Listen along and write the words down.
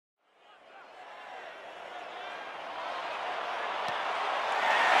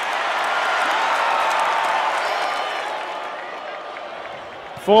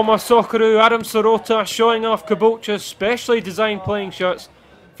Former Socceroo Adam Sorota showing off Caboolture's specially designed playing shirts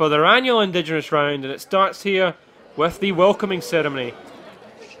for their annual Indigenous Round, and it starts here with the welcoming ceremony.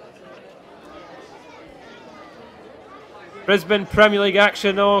 Brisbane Premier League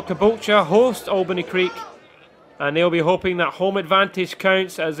action now. Caboolture host Albany Creek, and they'll be hoping that home advantage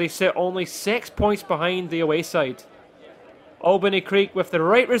counts as they sit only 6 points behind the away side. Albany Creek, with the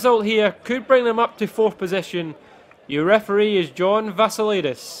right result here, could bring them up to 4th position. Your referee is John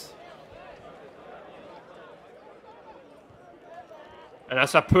Vasilidis. And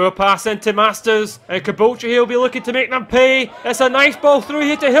that's a poor pass into Masters. And Caboolture, he'll be looking to make them pay. It's a nice ball through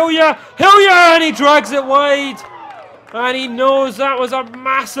here to Hillier. Hillier, and he drags it wide. And he knows that was a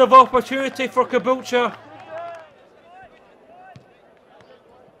massive opportunity for Caboolture.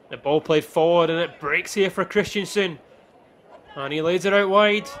 The ball played forward and it breaks here for Christensen. And he lays it out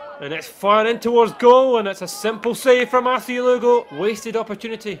wide. And it's fired in towards goal. And it's a simple save from Matthew Lugo. Wasted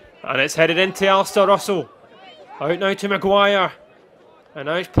opportunity. And it's headed into Alistair Russell. Out now to Maguire. And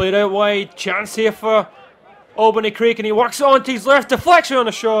now it's played out wide. Chance here for Albany Creek. And he works it on to his left. Deflection on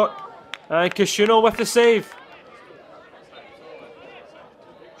the shot. And Kishuno with the save.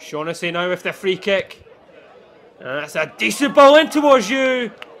 Shaughnessy now with the free kick. And that's a decent ball in towards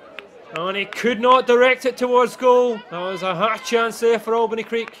you. And he could not direct it towards goal. That was a half chance there for Albany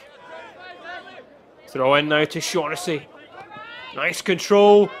Creek. Throw in now to Shaughnessy. Nice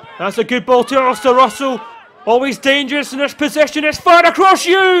control. That's a good ball to Alistair Russell. Always dangerous in this position. It's fired across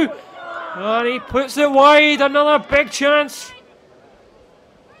you. And he puts it wide. Another big chance.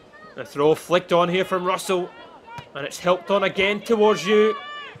 The throw flicked on here from Russell. And it's helped on again towards you.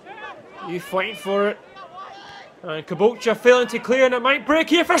 You fighting for it. And Caboolture failing to clear, and it might break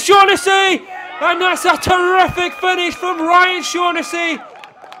here for Shaughnessy! And that's a terrific finish from Ryan Shaughnessy!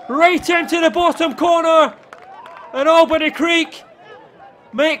 Right into the bottom corner! And Albany Creek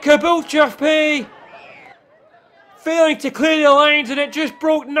make Caboolture pay! Failing to clear the lines, and it just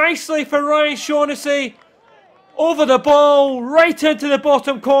broke nicely for Ryan Shaughnessy! Over the ball, right into the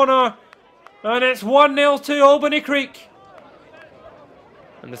bottom corner! And it's 1-0 to Albany Creek!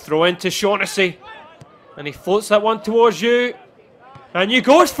 And the throw in to Shaughnessy. And he floats that one towards you. And you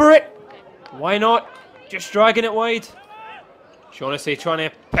goes for it. Why not? Just dragging it wide. Shaughnessy trying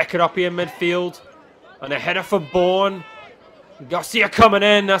to pick it up here in midfield. And a header for Bourne. Garcia coming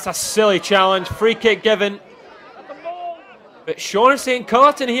in. That's a silly challenge. Free kick given. But Shaughnessy and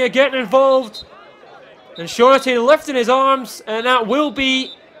Carlton here getting involved. And Shaughnessy lifting his arms. And that will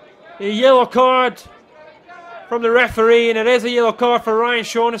be a yellow card from the referee. And it is a yellow card for Ryan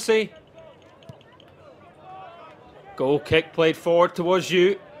Shaughnessy. Goal kick played forward towards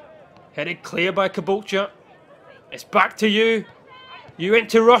you. Headed clear by Caboolture. It's back to you. You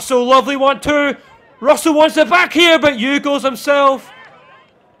into Russell. Lovely 1-2. Russell wants it back here, but you goes himself.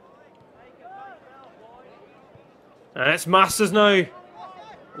 And it's Masters now.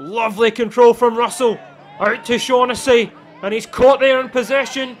 Lovely control from Russell. Out to Shaughnessy. And he's caught there in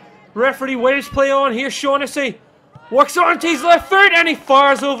possession. Referee waves play on. Here's Shaughnessy. Works on to his left foot and he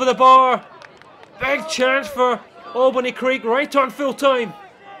fires over the bar. Big chance for Albany Creek right on full time.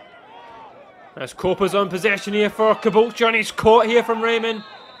 As Copa's on possession here for Caboolture, and he's caught here from Raymond.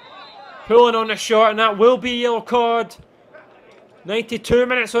 Pulling on the shot, and that will be a yellow card. 92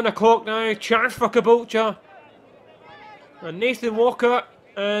 minutes on the clock now. Chance for Caboolture. And Nathan Walker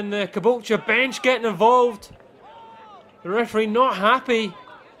and the Caboolture bench getting involved. The referee not happy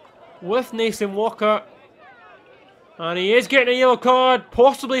with Nathan Walker. And he is getting a yellow card,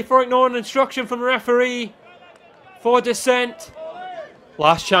 possibly for ignoring instruction from the referee. For dissent.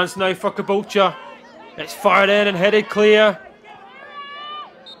 Last chance now for Caboolture. It's fired in and headed clear.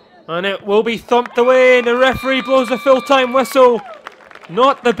 And it will be thumped away, and the referee blows the full-time whistle.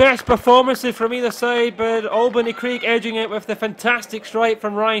 Not the best performances from either side, but Albany Creek edging it with the fantastic strike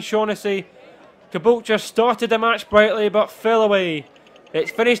from Ryan Shaughnessy. Caboolture started the match brightly but fell away.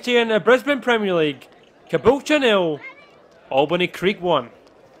 It's finished here in the Brisbane Premier League. Caboolture 0, Albany Creek 1.